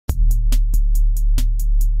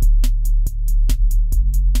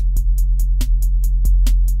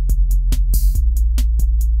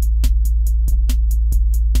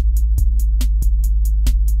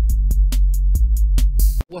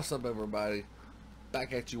What's up, everybody?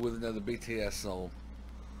 Back at you with another BTS song,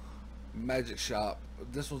 Magic Shop.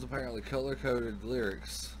 This was apparently color-coded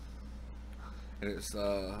lyrics, and it's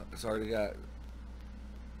already got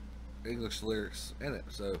English lyrics in it,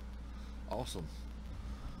 so awesome.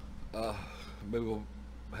 Maybe will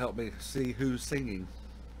help me see who's singing,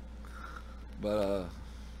 but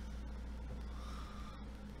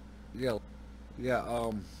yeah,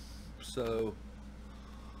 so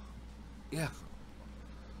yeah.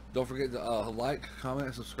 Don't forget to like, comment,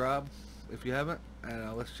 and subscribe if you haven't,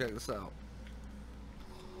 and let's check this out.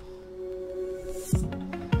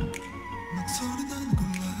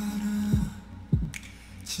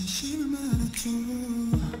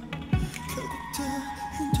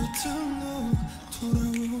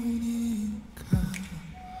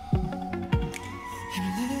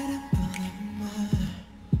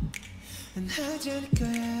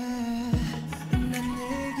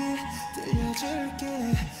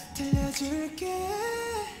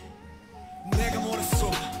 내가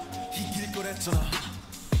뭐랬어 이길 거랬잖아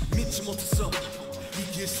믿지 못했어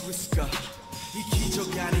이길 수 있을까 이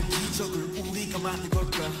기적이 아닌 기적을 우리가 만든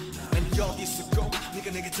걸까 난 여기 있었고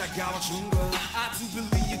네가 내게 다가와준 거야 I do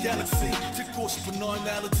believe you galaxy 듣고 싶은 너의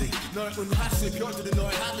멜로디 널 은하수의 별들은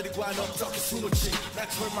너의 하늘이 과연 어떻게 숨을지 난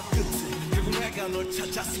절망 끝에 결국 내가 널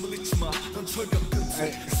찾았음을 잊지 마넌 절벽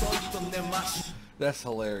끝에 서있던 내 마치. That's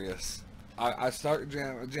hilarious. I start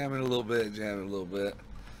jamming a little bit, then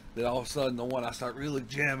all of a sudden the one I start really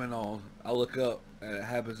jamming on, I look up and it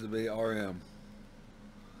happens to be RM.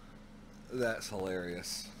 That's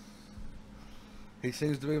hilarious. He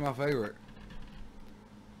seems to be my favorite.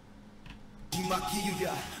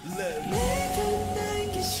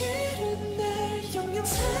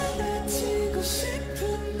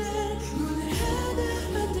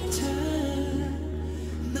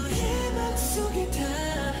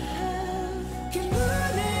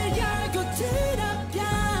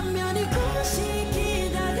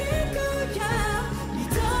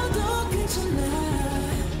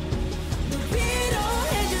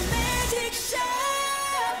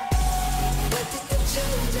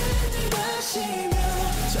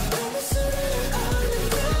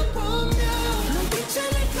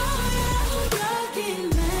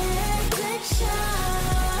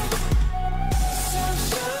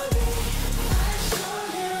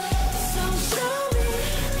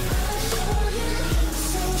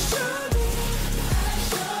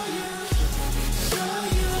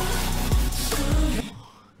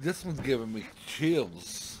 This one's giving me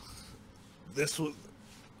chills. This one,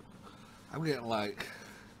 I'm getting like,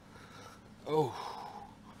 oh,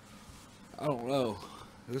 I don't know.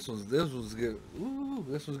 This one's giving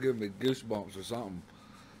me goosebumps or something.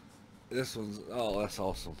 This one's, oh, that's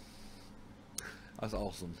awesome. That's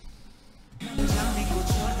awesome.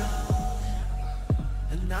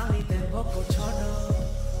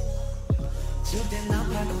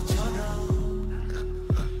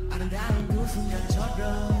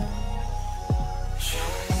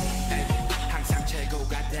 항상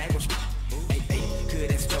최고가 되고 싶어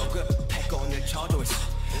그래서 조금 패권을 쳐도 있어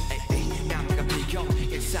남과 비교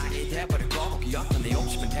일상이 돼버린 거북이었던 내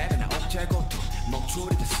욕심은 대변한 억제고 또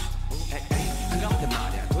멈추리 됐어 그런데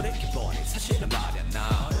말야 돌이켜보니 사실은 말야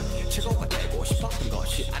나 최고가 되고 싶었던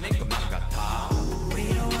것이 아닌 것만 같아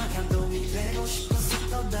위로와 감동이 되고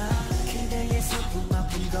싶었어 나 그대의 슬픔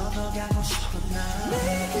아픔 건너가고 싶어 나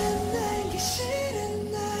내가 날기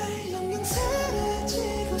싫은 날 영영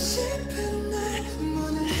사라지고 싶은 날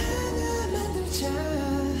문을 하나 만들자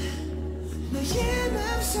너의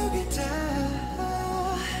맘속에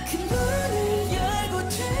다그 문을 열고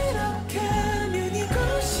들어가면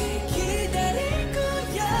이곳이 기다릴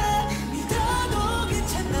거야 믿어도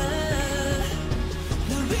괜찮아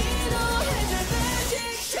널 위로해줄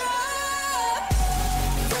magic shot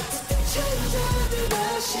따뜻한 천장을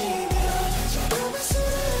마시며 조금만 술을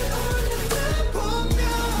올려다 보면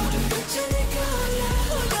괜찮을 거야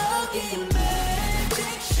여기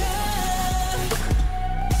magic shot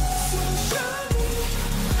So show me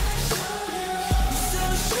So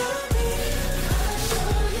show me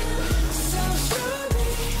So show me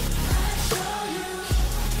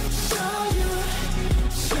Show you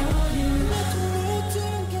모든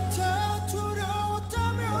게 다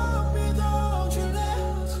두려웠다면 믿어줄래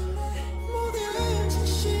모든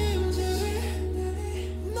진심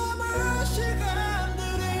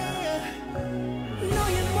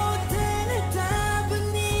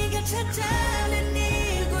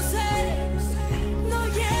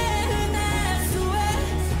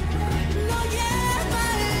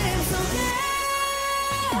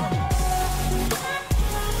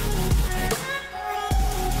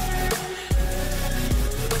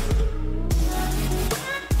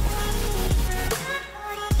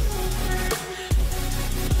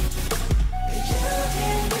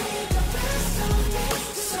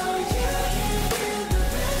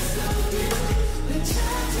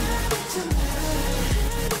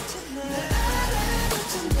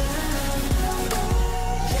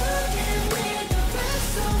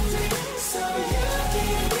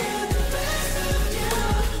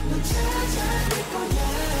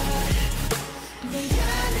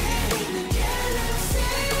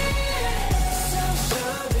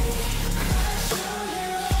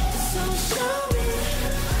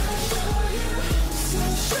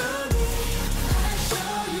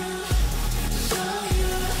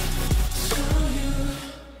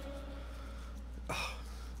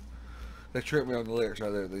They tripped me on the lyrics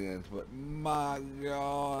right there at the end. But my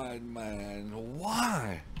God, man,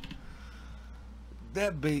 why?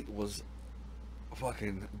 That beat was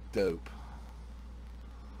fucking dope.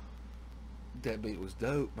 That beat was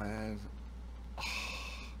dope, man.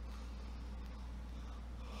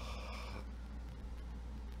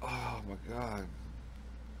 Oh my God.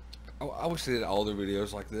 I wish they did all their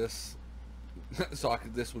videos like this, so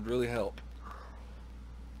this would really help.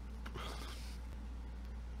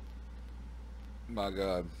 My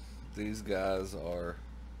God, these guys are,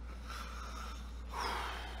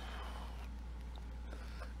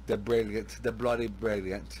 they're brilliant. They're bloody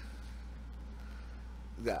brilliant.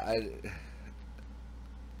 I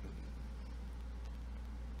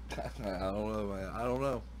don't know, man. I don't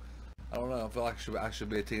know. I feel like I should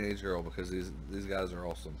be a teenage girl because these guys are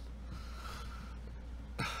awesome.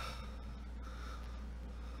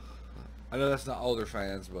 I know that's not all their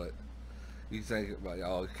fans, but you think about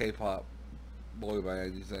y'all K-pop boy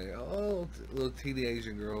band, you think, oh, little teeny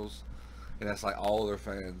Asian girls, and that's like all their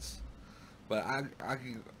fans. But I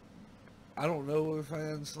don't know their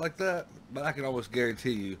fans like that, but I can almost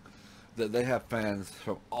guarantee you that they have fans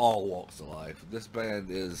from all walks of life. This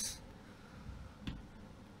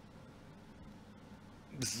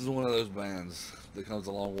is one of those bands that comes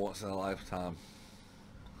along once in a lifetime.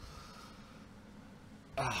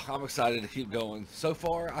 I'm excited to keep going. So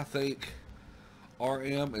far, I think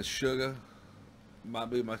RM and Suga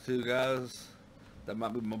might be my two guys. That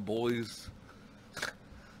might be my boys.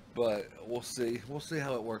 But we'll see. We'll see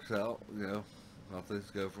how it works out. You know, how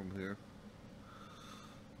things go from here.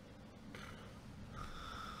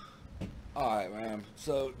 All right, man.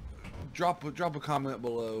 So drop a comment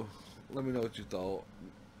below. Let me know what you thought.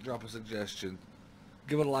 Drop a suggestion.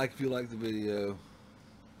 Give it a like if you like the video.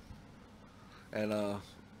 And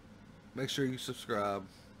make sure you subscribe.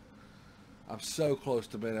 I'm so close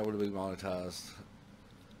to being able to be monetized.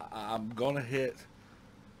 I'm gonna hit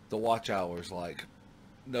the watch hours like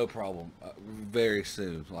no problem very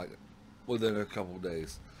soon, like within a couple of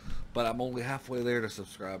days. But I'm only halfway there to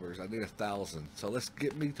subscribers. I need 1,000. So let's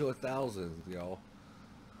get me to 1,000, y'all.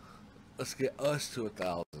 Let's get us to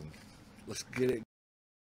 1,000. Let's get it